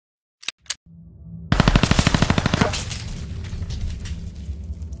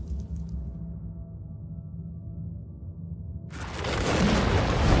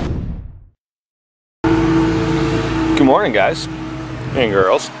morning, guys and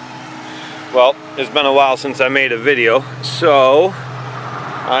girls. Well, it's been a while since I made a video, so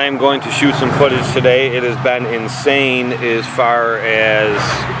I am going to shoot some footage today. It has been insane as far as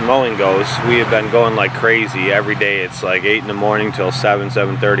mowing goes. We have been going like crazy every day. It's like 8 in the morning till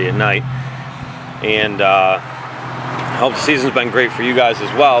 7:30 at night, and I hope the season's been great for you guys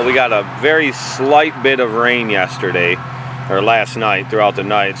as well. We got a very slight bit of rain yesterday, or last night, throughout the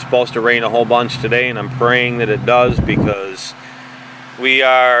night. It's supposed to rain a whole bunch today, and I'm praying that it does, because we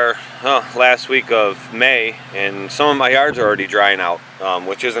are last week of May, and some of my yards are already drying out,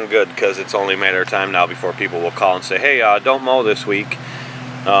 which isn't good, because it's only a matter of time now before people will call and say, hey, don't mow this week,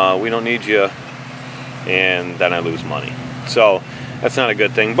 we don't need you, and then I lose money. So that's not a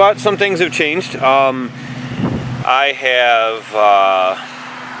good thing, but some things have changed. I have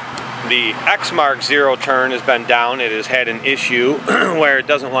the X-Mark zero turn has been down. It has had an issue where it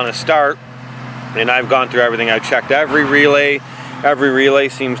doesn't want to start, and I've gone through everything. I've checked every relay. Every relay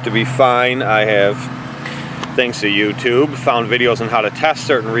seems to be fine. I have, thanks to YouTube, found videos on how to test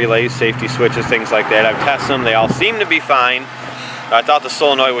certain relays, safety switches, things like that. I've tested them. They all seem to be fine. I thought the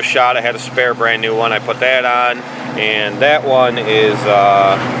solenoid was shot. I had a spare brand new one. I put that on, and that one is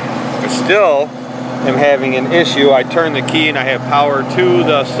still am having an issue. I turn the key and I have power to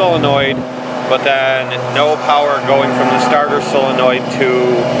the solenoid, but then no power going from the starter solenoid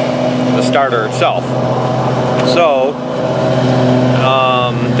to the starter itself. So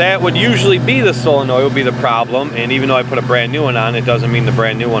that would usually be the solenoid would be the problem, and even though I put a brand new one on, it doesn't mean the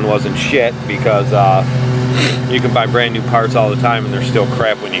brand new one wasn't shit, because you can buy brand new parts all the time and they're still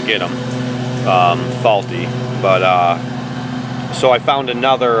crap when you get them, faulty. But so I found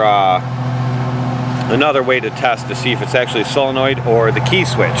another way to test to see if it's actually a solenoid or the key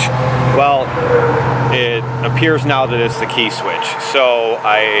switch. Well, it appears now that it's the key switch. So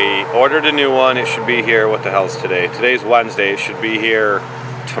I ordered a new one. It should be here. What the hell's today? Today's Wednesday. It should be here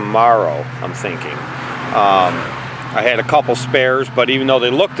tomorrow, I'm thinking. I had a couple spares, but even though they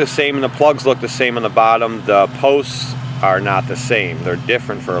look the same and the plugs look the same on the bottom, the posts are not the same. They're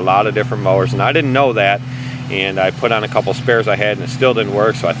different for a lot of different mowers, and I didn't know that. And I put on a couple spares I had, and it still didn't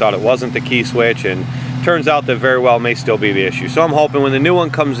work, so I thought it wasn't the key switch, and turns out that very well may still be the issue. So I'm hoping when the new one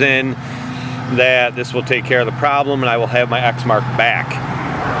comes in that this will take care of the problem and I will have my X-Mark back.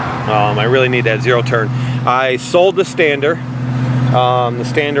 I really need that zero turn. I sold the stander. The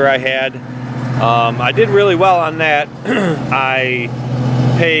stander I had, I did really well on that. I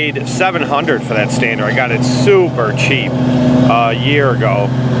paid $700 for that stander. I got it super cheap a year ago.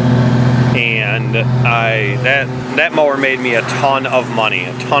 And that mower made me a ton of money,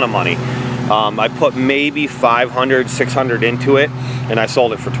 I put maybe $500, $600 into it, and I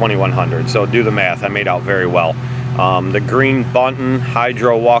sold it for $2,100. So do the math. I made out very well. The green Bunton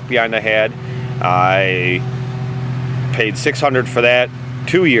hydro walk behind I had, I paid $600 for that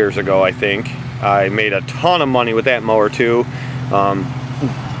 2 years ago, I think. I made a ton of money with that mower too.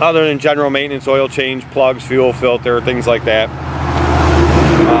 Other than general maintenance, oil change, plugs, fuel filter, things like that.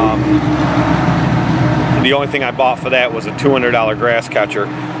 The only thing I bought for that was a $200 grass catcher,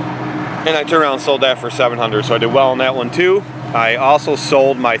 and I turned around and sold that for $700, so I did well on that one too. I also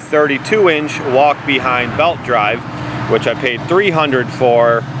sold my 32-inch walk behind belt drive, which I paid $300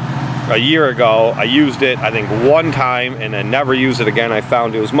 for a year ago. I used it, I think, one time and then never used it again. I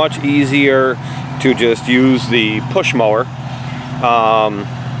found it was much easier to just use the push mower,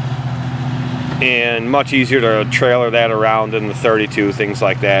 and much easier to trailer that around than the 32, things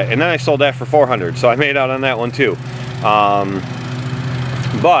like that. And then I sold that for $400, so I made out on that one too.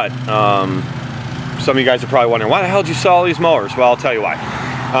 But some of you guys are probably wondering, why the hell did you sell all these mowers? Well, I'll tell you why.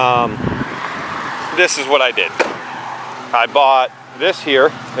 This is what I did. I bought this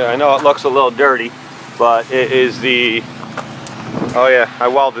here. I know it looks a little dirty, but it is the, oh yeah, I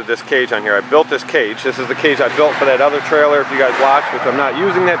welded this cage on here. I built this cage. This is the cage I built for that other trailer, if you guys watched, which I'm not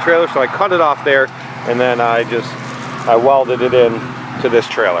using that trailer, so I cut it off there, and then I welded it in to this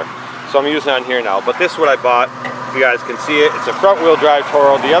trailer. So I'm using it on here now. But this is what I bought. You guys can see it. It's a front wheel drive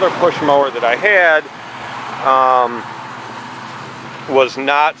Toro. The other push mower that I had was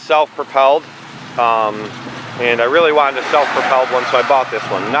not self-propelled. And I really wanted a self-propelled one, so I bought this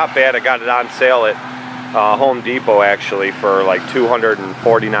one. Not bad. I got it on sale at Home Depot, actually, for like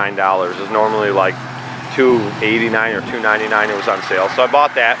 $249. It's normally like $289 or $299. It was on sale, so I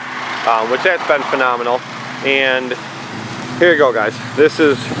bought that, which that's been phenomenal. And here you go, guys. This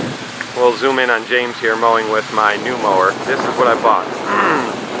is, we'll zoom in on James here mowing with my new mower. This is what I bought.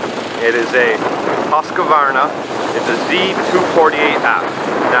 It is a Husqvarna. It's a Z248F.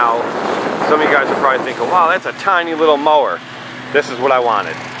 Now, some of you guys are probably thinking, wow, that's a tiny little mower. This is what I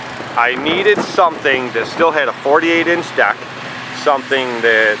wanted. I needed something that still had a 48-inch deck, something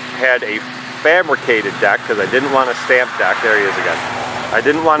that had a fabricated deck, because I didn't want a stamped deck. There he is again. I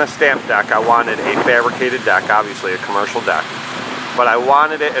didn't want a stamped deck. I wanted a fabricated deck, obviously a commercial deck, but I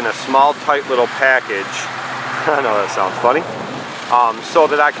wanted it in a small, tight little package. I know that sounds funny. So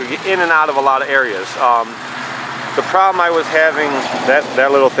that I could get in and out of a lot of areas. The problem I was having,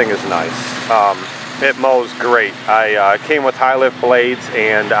 that little thing is nice. It mows great. I came with high lift blades,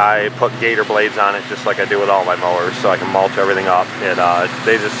 and I put gator blades on it just like I do with all my mowers, so I can mulch everything up. And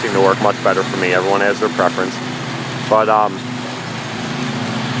they just seem to work much better for me. Everyone has their preference. But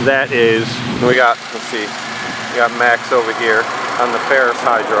that is, we got, let's see, we got Max over here on the Ferris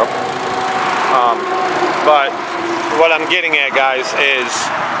Hydro. But what I'm getting at, guys, is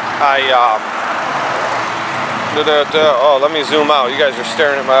oh, let me zoom out. You guys are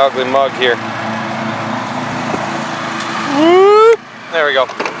staring at my ugly mug here. Whoop. There we go.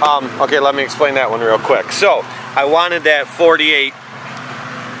 Okay, let me explain that one real quick. So, I wanted that 48.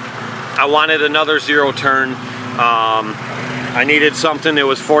 I wanted another zero turn. I needed something that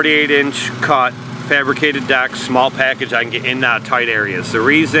was 48-inch cut, fabricated deck, small package I can get in and out of tight areas. The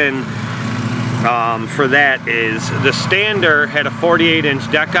reason for that is the Stander had a 48-inch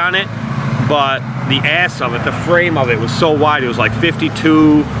deck on it, but the ass of it, the frame of it, was so wide. It was like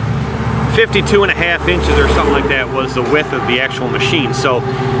 52 and a half inches or something like that was the width of the actual machine. So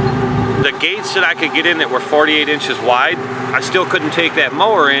the gates that I could get in that were 48 inches wide, I still couldn't take that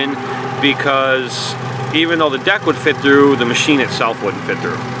mower in, because even though the deck would fit through, the machine itself wouldn't fit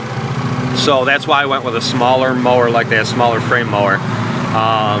through. So that's why I went with a smaller mower like that, smaller frame mower.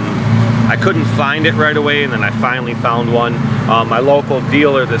 I couldn't find it right away, and then I finally found one. My local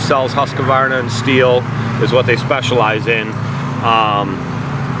dealer that sells Husqvarna and stihl is what they specialize in.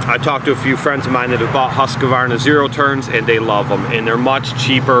 I talked to a few friends of mine that have bought Husqvarna zero turns, and they love them, and they're much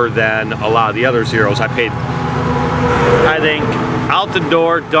cheaper than a lot of the other zeros. I paid, I think, out the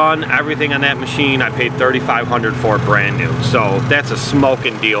door, done, everything on that machine, I paid $3,500 for brand new. So that's a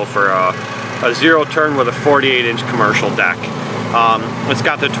smoking deal for a zero turn with a 48-inch commercial deck. It's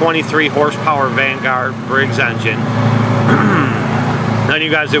got the 23 horsepower Vanguard Briggs engine. None of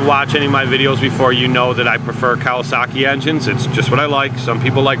you guys that watch any of my videos before, you know that I prefer Kawasaki engines. It's just what I like. Some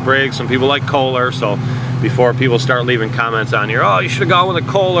people like Briggs, some people like Kohler. So before people start leaving comments on here, oh, you should have gone with a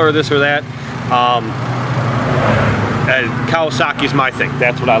Kohler or this or that. Kawasaki's my thing.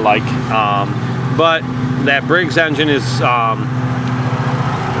 That's what I like. But that Briggs engine is,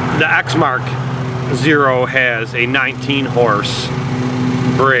 the X-Mark Zero has a 19 horse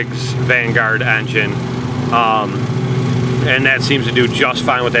Briggs Vanguard engine. And that seems to do just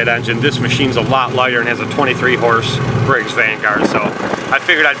fine with that engine. This machine's a lot lighter and has a 23 horse Briggs Vanguard, so I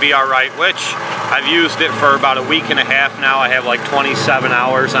figured I'd be alright, which I've used it for about a week and a half now. I have like 27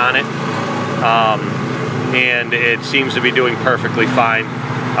 hours on it, and it seems to be doing perfectly fine.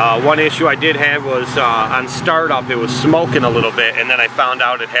 One issue I did have was on startup, it was smoking a little bit, and then I found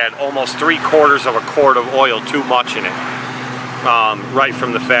out it had almost 3/4 of a quart of oil too much in it. Right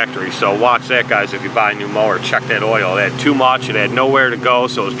from the factory. So watch that, guys. If you buy a new mower, check that oil. It had too much, it had nowhere to go,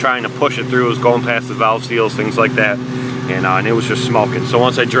 so it was trying to push it through. It was going past the valve seals, things like that, and it was just smoking. So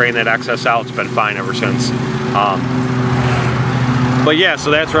once I drained that excess out, it's been fine ever since. But yeah,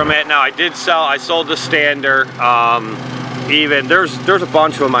 so that's where I'm at now. I sold the Stander. Even there's a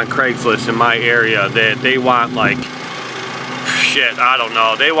bunch of them on Craigslist in my area that they want, like, shit, I don't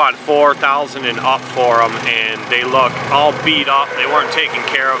know, they want $4,000 and up for them, and they look all beat up. They weren't taken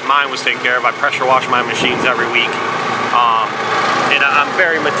care of. Mine was taken care of. I pressure wash my machines every week, and I'm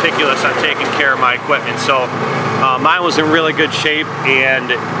very meticulous on taking care of my equipment. So mine was in really good shape,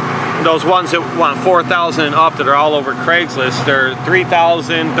 and those ones that want $4,000 and up that are all over Craigslist, they're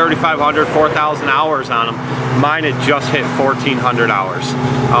 3,000, 3,500, 4,000 hours on them. Mine had just hit 1,400 hours.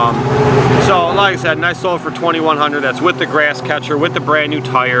 So like I said, and I sold it for $2,100. That's with the grass catcher, with the brand new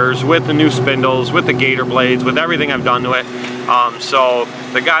tires, with the new spindles, with the gator blades, with everything I've done to it. So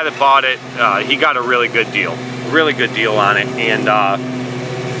the guy that bought it, he got a really good deal on it, and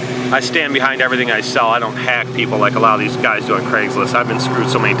I stand behind everything I sell. I don't hack people like a lot of these guys do on Craigslist. I've been screwed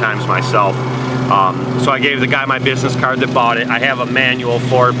so many times myself. So I gave the guy my business card that bought it. I have a manual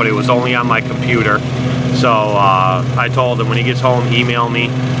for it, but it was only on my computer. So I told him when he gets home, email me,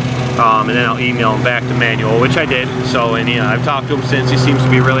 and then I'll email him back the manual, which I did. So, and yeah, I've talked to him since. He seems to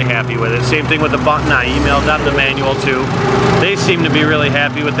be really happy with it. Same thing with the button. I emailed them the manual too. They seem to be really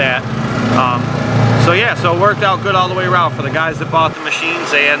happy with that. So yeah, so it worked out good all the way around for the guys that bought the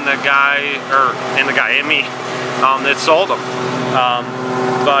machines and the guy, and me, that sold them.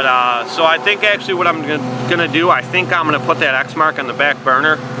 But so I think actually what I'm gonna do, I think I'm gonna put that X mark on the back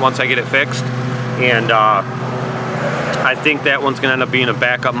burner once I get it fixed, and I think that one's gonna end up being a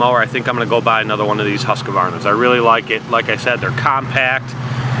backup mower. I think I'm gonna go buy another one of these Husqvarnas. I really like it. Like I said, they're compact,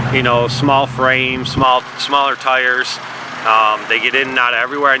 you know, small frame, smaller tires. They get in and out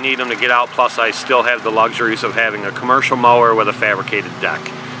everywhere I need them to get out, plus I still have the luxuries of having a commercial mower with a fabricated deck.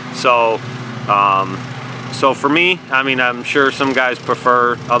 So, so for me, I mean, I'm sure some guys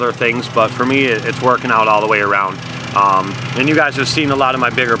prefer other things, but for me, it's working out all the way around. And you guys have seen a lot of my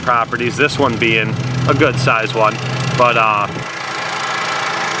bigger properties, this one being a good size one. But,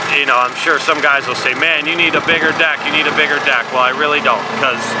 you know, I'm sure some guys will say, man, you need a bigger deck, you need a bigger deck. Well, I really don't,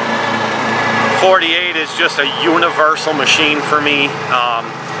 because 48 is just a universal machine for me.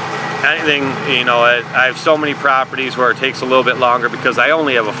 Anything, you know, I have so many properties where it takes a little bit longer because I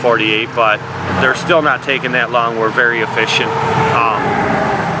only have a 48, but they're still not taking that long. We're very efficient.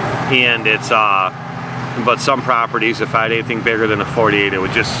 And it's, but some properties, if I had anything bigger than a 48, it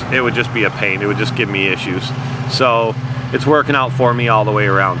would just be a pain. It would just give me issues. So it's working out for me all the way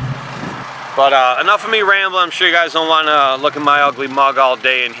around. But enough of me rambling. I'm sure you guys don't want to look at my ugly mug all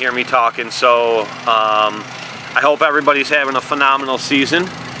day and hear me talking. So I hope everybody's having a phenomenal season,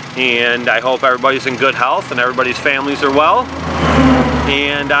 and I hope everybody's in good health and everybody's families are well.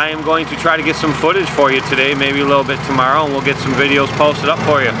 And I am going to try to get some footage for you today, maybe a little bit tomorrow, and we'll get some videos posted up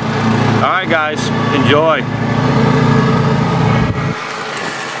for you. Alright guys, enjoy.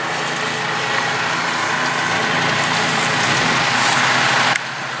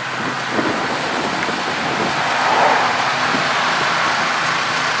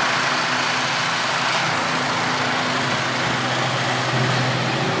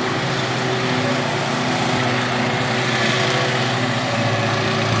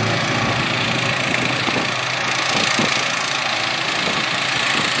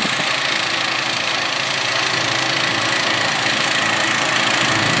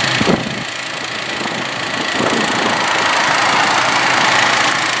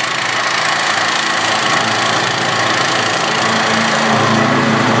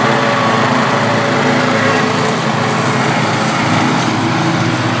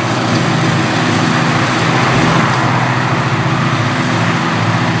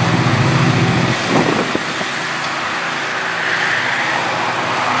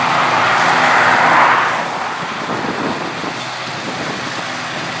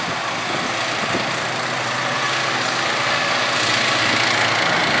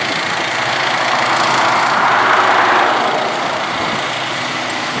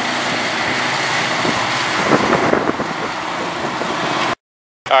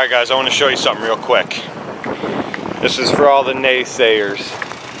 Alright guys, I want to show you something real quick. This is for all the naysayers.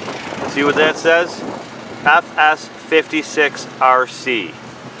 See what that says? FS56RC.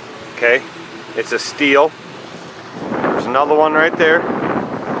 Okay? It's a stihl. There's another one right there.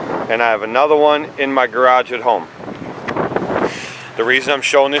 And I have another one in my garage at home. The reason I'm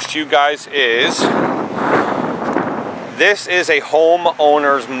showing this to you guys is this is a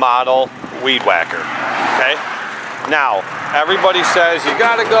homeowner's model weed whacker. Okay? Now, everybody says you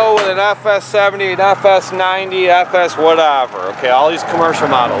gotta go with an FS70, an FS90, FS whatever, okay, all these commercial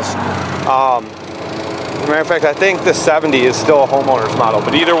models. Matter of fact, I think the 70 is still a homeowner's model,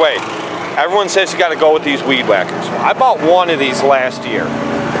 but either way, everyone says you gotta go with these weed whackers. I bought one of these last year,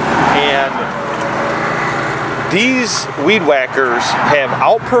 and these weed whackers have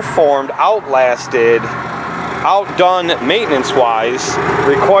outperformed, outlasted, outdone maintenance-wise,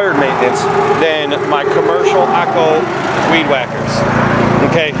 required maintenance, than my commercial Echo weed whackers.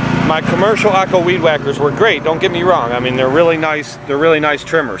 Okay, my commercial Echo weed whackers were great, don't get me wrong. I mean, they're really nice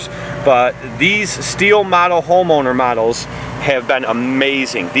trimmers. But these stihl model homeowner models have been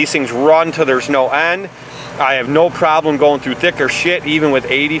amazing. These things run till there's no end. I have no problem going through thicker shit, even with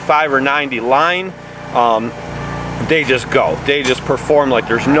 85 or 90 line. They just go. They just perform like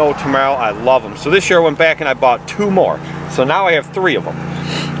there's no tomorrow. I love them. So this year I went back and I bought 2 more. So now I have 3 of them.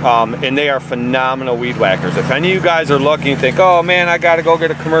 And they are phenomenal weed whackers. If any of you guys are looking and think, oh man, I gotta go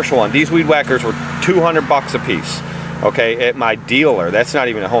get a commercial one. These weed whackers were $200 a piece. Okay, at my dealer. That's not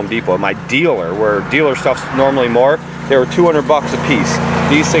even at Home Depot. At my dealer, where dealer stuff's normally more, they were $200 a piece.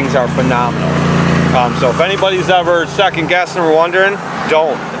 These things are phenomenal. So if anybody's ever second guessing or wondering,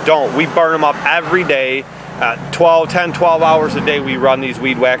 don't. We burn them up every day. 10, 12 hours a day we run these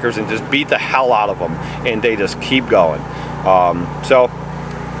weed whackers and just beat the hell out of them, and they just keep going. So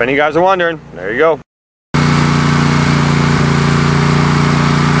if any of you guys are wondering, there you go.